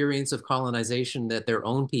the experience of colonization that their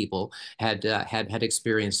own people had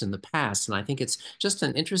experienced in the past. And I think it's just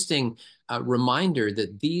an interesting reminder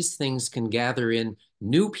that these things can gather in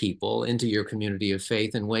new people into your community of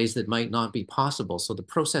faith in ways that might not be possible. So the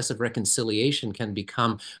process of reconciliation can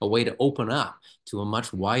become a way to open up to a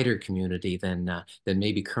much wider community than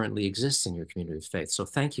maybe currently exists in your community of faith. So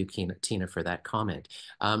thank you, Tina, for that comment.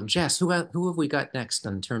 Jess, who have we got next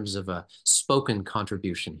in terms of a spoken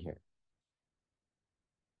contribution here?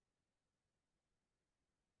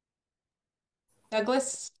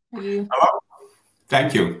 Douglas, are you? Hello.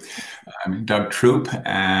 Thank you. I'm Doug Troop,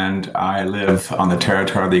 and I live on the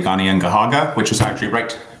territory of the Ghanaian-Gahaga, which is actually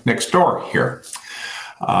right next door here.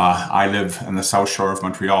 I live in the South Shore of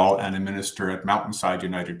Montreal and I minister at Mountainside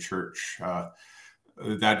United Church.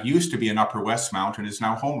 That used to be in Upper Westmount and is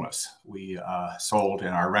now homeless. We sold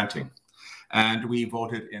and are renting. And we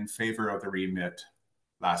voted in favor of the remit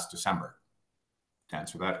last December, to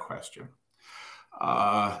answer that question.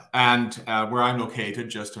 And where I'm located,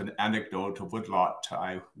 just an anecdote of Woodlot,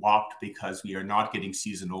 I walked because we are not getting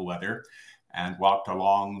seasonal weather and walked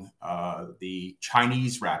along the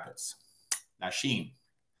Chinese rapids, Lachine.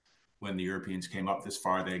 When the Europeans came up this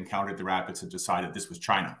far, they encountered the rapids and decided this was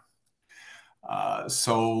China.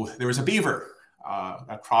 So there was a beaver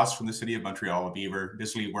across from the city of Montreal, a beaver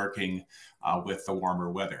busily working with the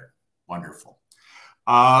warmer weather. Wonderful.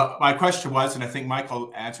 My question was, and I think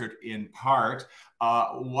Michael answered in part,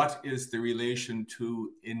 what is the relation to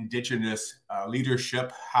Indigenous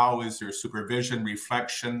leadership? How is there supervision,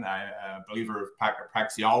 reflection, a believer of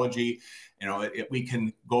praxeology? You know, we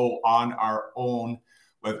can go on our own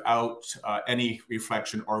without any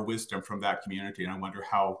reflection or wisdom from that community. And I wonder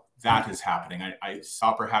how that is happening. I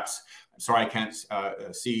saw perhaps, I'm sorry I can't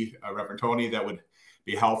see Reverend Tony, that would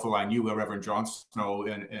be helpful. I knew Reverend John Snow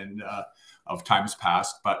of times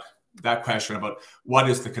past, but that question about what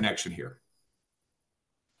is the connection here?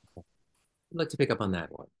 I'd like to pick up on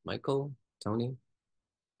that one. Michael, Tony,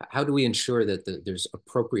 how do we ensure that there's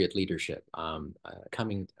appropriate leadership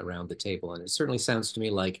coming around the table? And it certainly sounds to me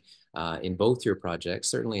like in both your projects,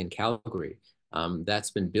 certainly in Calgary, that's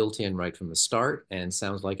been built in right from the start and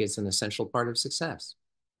sounds like it's an essential part of success.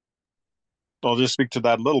 I'll just speak to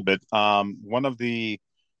that a little bit. One of the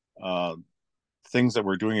things that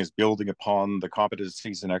we're doing is building upon the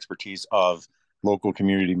competencies and expertise of local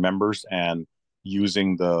community members and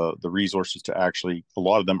using the resources to actually, a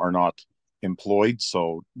lot of them are not employed,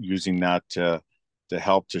 so using that to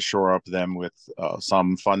help to shore up them with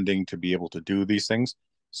some funding to be able to do these things.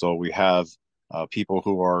 So we have people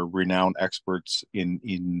who are renowned experts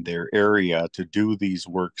in their area to do these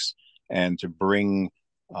works and to bring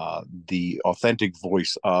the authentic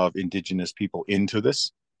voice of Indigenous people into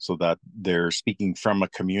this, so that they're speaking from a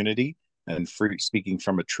community and speaking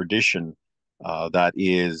from a tradition that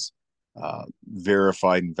is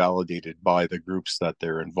verified and validated by the groups that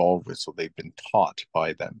they're involved with. So they've been taught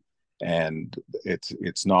by them. And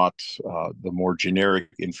it's not the more generic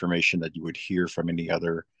information that you would hear from any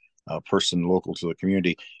other person local to the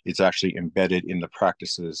community. It's actually embedded in the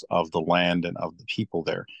practices of the land and of the people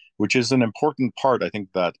there, which is an important part. I think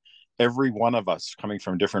that every one of us coming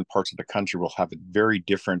from different parts of the country will have a very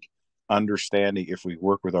different understanding if we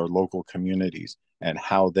work with our local communities and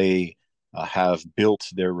how they have built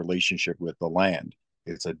their relationship with the land.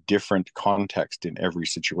 It's a different context in every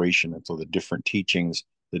situation. And so the different teachings,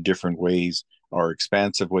 the different ways, our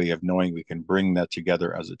expansive way of knowing we can bring that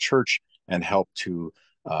together as a church and help to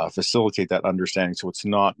facilitate that understanding. So it's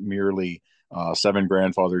not merely seven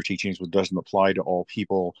grandfather teachings, which doesn't apply to all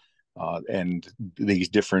people, and these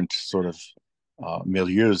different sort of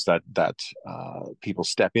milieus that people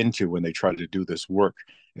step into when they try to do this work.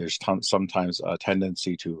 There's sometimes a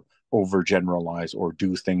tendency to overgeneralize or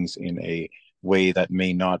do things in a way that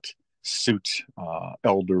may not suit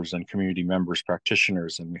elders and community members,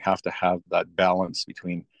 practitioners, and we have to have that balance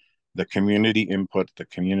between the community input, the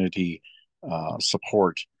community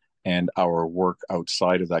support, and our work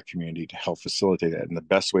outside of that community to help facilitate it. And the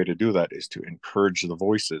best way to do that is to encourage the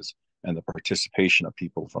voices and the participation of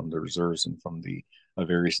people from the reserves and from the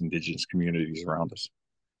various Indigenous communities around us.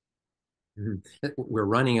 We're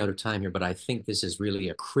running out of time here, but I think this is really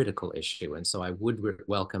a critical issue. And so I would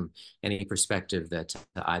welcome any perspective that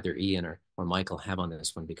either Ian or Michael have on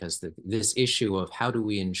this one, because this issue of how do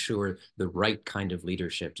we ensure the right kind of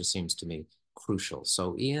leadership just seems to me crucial.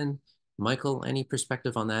 So Ian, Michael, any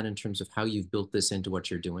perspective on that in terms of how you've built this into what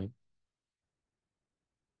you're doing?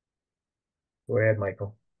 Go ahead,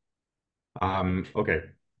 Michael. Okay.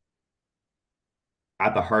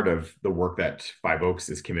 At the heart of the work that Five Oaks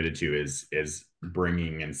is committed to is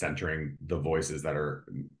bringing and centering the voices that are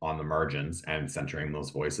on the margins and centering those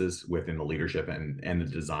voices within the leadership and the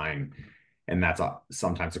design. And that's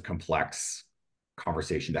sometimes a complex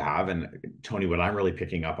conversation to have. And Tony, what I'm really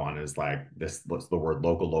picking up on is like the word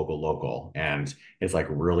local. And it's like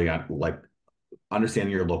really like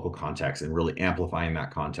understanding your local context and really amplifying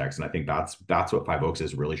that context. And I think that's what Five Oaks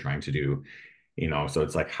is really trying to do. So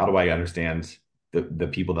it's like, how do I understand the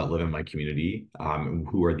people that live in my community,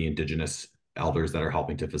 who are the Indigenous elders that are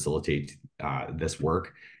helping to facilitate this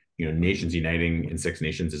work? Nations Uniting in Six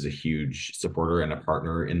Nations is a huge supporter and a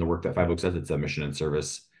partner in the work that Five Oaks does. It's a mission and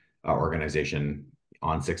service organization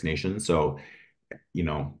on Six Nations. So,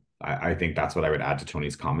 I think that's what I would add to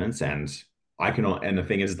Tony's comments. And the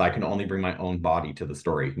thing is I can only bring my own body to the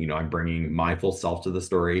story. I'm bringing my full self to the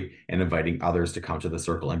story and inviting others to come to the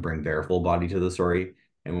circle and bring their full body to the story.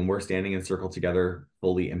 And when we're standing in circle together,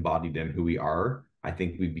 fully embodied in who we are, I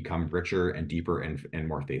think we become richer and deeper and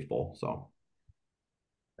more faithful. So,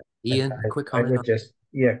 Ian, quick comment. I would just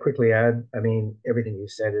quickly add. I mean, everything you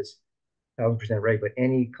said is 1,000% right. But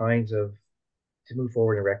any kinds of to move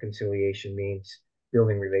forward in reconciliation means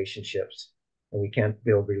building relationships, and we can't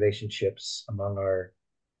build relationships among our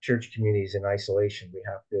church communities in isolation. We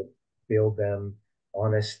have to build them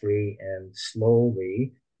honestly and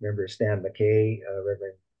slowly. Remember Stan McKay,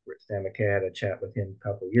 Reverend Stan McKay, had a chat with him a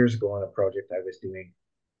couple of years ago on a project I was doing.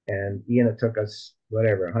 And Ian, it took us,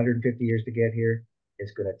 150 years to get here.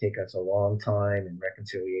 It's going to take us a long time in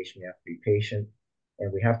reconciliation. We have to be patient.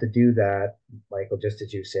 And we have to do that, Michael, just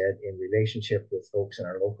as you said, in relationship with folks in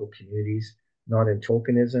our local communities, not in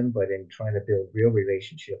tokenism, but in trying to build real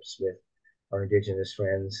relationships with our Indigenous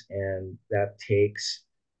friends. And that takes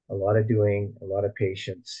a lot of doing, a lot of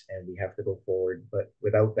patience, and we have to go forward. But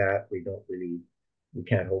without that, we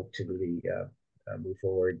can't hope to really move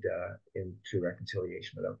forward into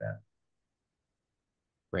reconciliation without that.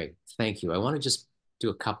 Great, thank you. I want to just do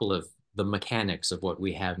a couple of the mechanics of what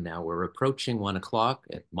we have now. We're approaching 1 o'clock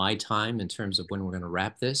at my time in terms of when we're going to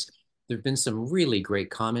wrap this. There've been some really great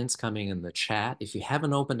comments coming in the chat. If you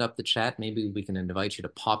haven't opened up the chat, maybe we can invite you to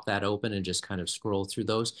pop that open and just kind of scroll through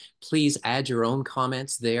those. Please add your own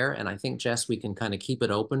comments there. And I think, Jess, we can kind of keep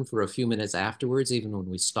it open for a few minutes afterwards, even when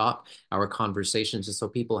we stop our conversations, just so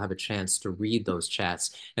people have a chance to read those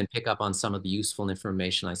chats and pick up on some of the useful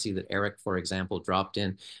information. I see that Eric, for example, dropped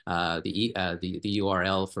in the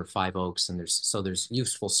URL for Five Oaks, and there's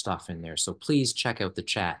useful stuff in there. So please check out the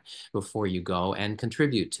chat before you go and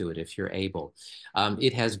contribute to it if you're able.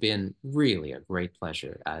 It has been really a great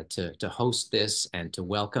pleasure to host this and to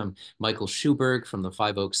welcome Michael Schuberg from the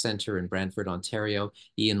Five Oaks Center in Brantford, Ontario,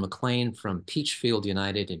 Ian McLean from Peachfield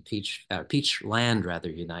United in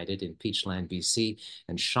Peachland United in Peachland, BC,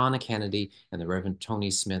 and Shauna Kennedy and the Reverend Tony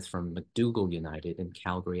Smith from McDougall United in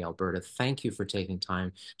Calgary, Alberta. Thank you for taking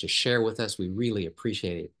time to share with us. We really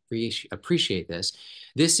appreciate it. appreciate this.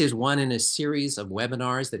 This is one in a series of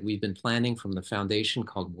webinars that we've been planning from the foundation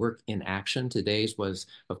called Work in Action. Today's was,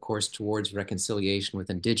 of course, towards reconciliation with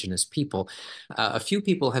Indigenous people. A few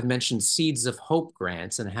people have mentioned Seeds of Hope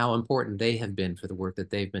grants and how important they have been for the work that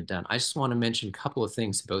they've been done. I just want to mention a couple of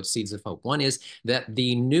things about Seeds of Hope. One is that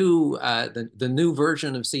the new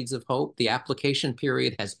version of Seeds of Hope, the application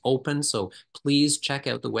period has opened, so please check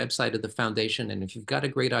out the website of the foundation, and if you've got a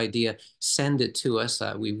great idea, send it to us.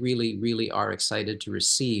 We really, really are excited to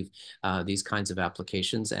receive these kinds of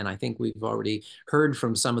applications, and I think we've already heard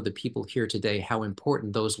from some of the people here today how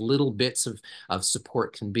important those little bits of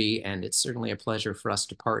support can be, and it's certainly a pleasure for us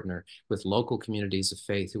to partner with local communities of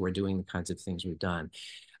faith who are doing the kinds of things we've done.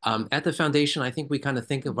 At the foundation, I think we kind of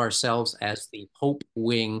think of ourselves as the hope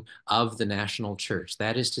wing of the national church.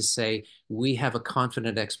 That is to say, we have a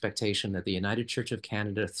confident expectation that the United Church of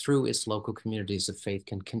Canada, through its local communities of faith,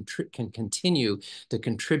 can continue to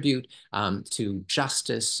contribute to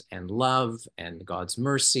justice and love and God's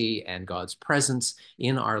mercy and God's presence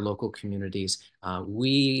in our local communities.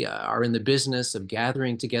 We are in the business of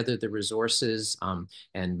gathering together the resources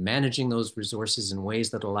and managing those resources in ways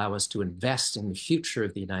that allow us to invest in the future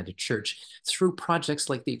of the United Church through projects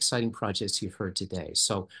like the exciting projects you've heard today.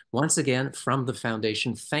 So once again, from the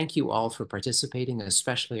foundation, thank you all for participating,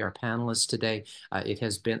 especially our panelists today. It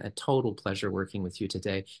has been a total pleasure working with you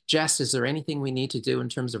today. Jess, is there anything we need to do in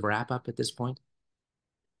terms of wrap up at this point?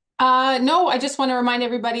 No, I just want to remind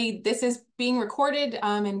everybody this is being recorded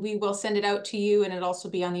and we will send it out to you, and it'll also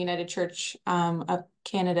be on the United Church of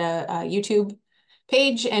Canada YouTube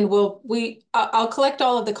page, and I'll collect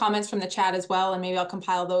all of the comments from the chat as well, and maybe I'll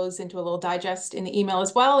compile those into a little digest in the email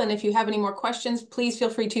as well. And if you have any more questions, please feel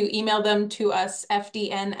free to email them to us,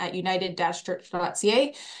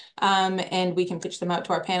 fdn@united-church.ca, and we can pitch them out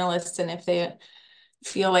to our panelists, and if they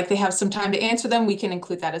feel like they have some time to answer them, we can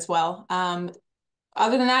include that as well.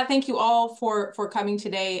 Other than that, thank you all for coming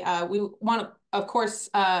today. We want to, of course,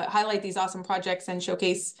 highlight these awesome projects and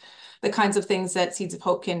showcase the kinds of things that Seeds of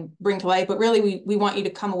Hope can bring to life. But really, we want you to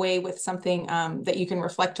come away with something that you can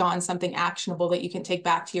reflect on, something actionable that you can take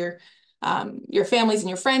back to your families and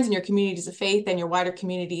your friends and your communities of faith and your wider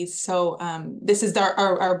communities. So this is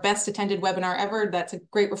our best attended webinar ever. That's a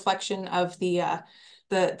great reflection of the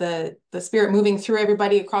Spirit moving through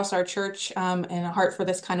everybody across our church and a heart for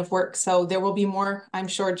this kind of work. So there will be more, I'm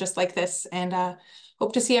sure, just like this, and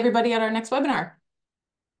hope to see everybody at our next webinar.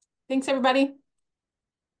 Thanks, everybody.